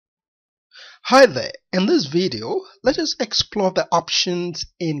Hi there, in this video, let us explore the options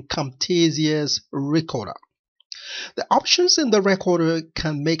in Camtasia's recorder. The options in the recorder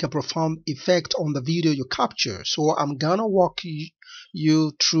can make a profound effect on the video you capture, so I'm gonna walk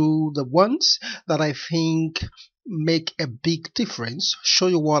you through the ones that I think make a big difference, show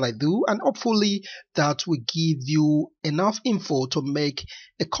you what I do, and hopefully that will give you enough info to make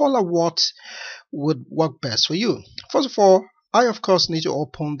a call of what would work best for you. First of all, I of course need to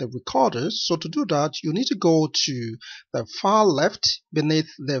open the recorder. So to do that, you need to go to the far left beneath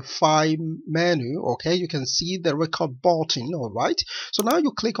the file menu. Okay, you can see the record button. All right, so now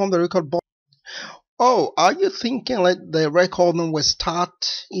you click on the record button. Oh, are you thinking like the recording will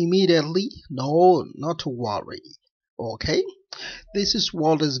start immediately? No, not to worry. Okay, this is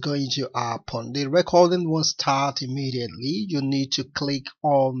what is going to happen. The recording won't start immediately. You need to click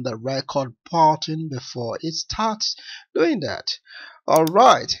on the record button before it starts doing that.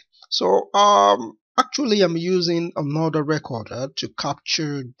 Alright, so actually I'm using another recorder to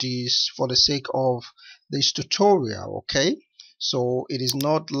capture this for the sake of this tutorial. Okay, so it is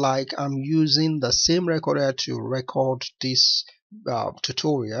not like I'm using the same recorder to record this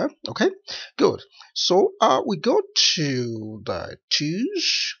tutorial. Okay, good. So we go to the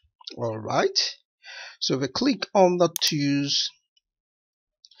tools. All right, so if you click on the tools,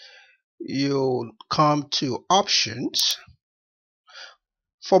 you come to options.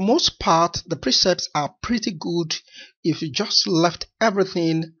 For most part, the presets are pretty good if you just left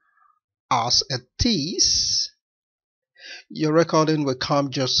everything as it is. Your recording will come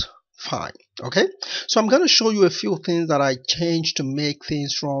just fine. Okay, so I'm going to show you a few things that I changed to make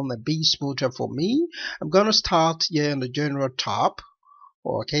things run a bit smoother for me. I'm going to start here in the general tab.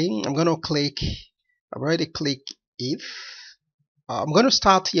 Okay, I'm going to click, I've already clicked it. I'm going to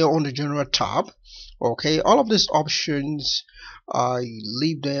start here on the general tab. Okay, all of these options I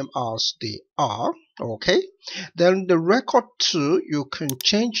leave them as they are. Okay, then the record 2, you can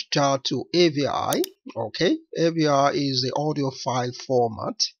change that to AVI. Okay, AVI is the audio file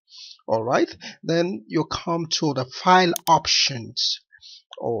format. All right, then you come to the file options.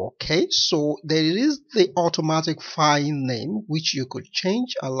 Okay, so there is the automatic file name which you could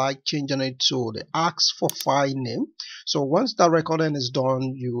change. I like changing it to the ask for file name. So once the recording is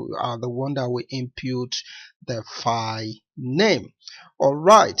done, you are the one that will input the file name. All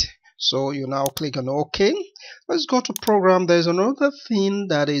right, so you now click on OK. Let's go to program. There's another thing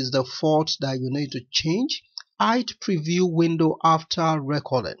that is the default that you need to change. Hide preview window after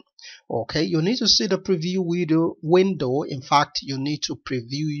recording. Okay, you need to see the preview window. In fact, you need to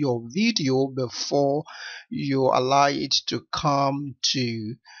preview your video before you allow it to come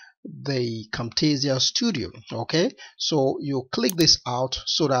to the Camtasia studio. Okay, so you click this out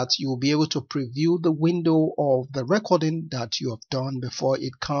so that you'll be able to preview the window of the recording that you have done before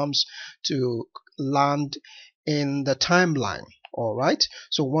it comes to land in the timeline. Alright,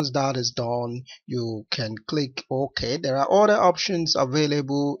 so once that is done, you can click OK. There are other options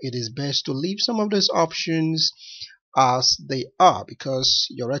available. It is best to leave some of these options as they are because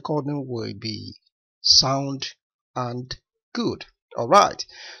your recording will be sound and good. Alright,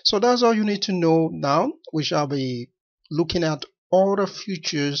 so that's all you need to know. Now we shall be looking at other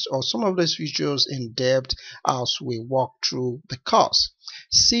features or some of these features in depth as we walk through the course.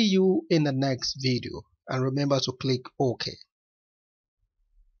 See you in the next video and remember to click OK.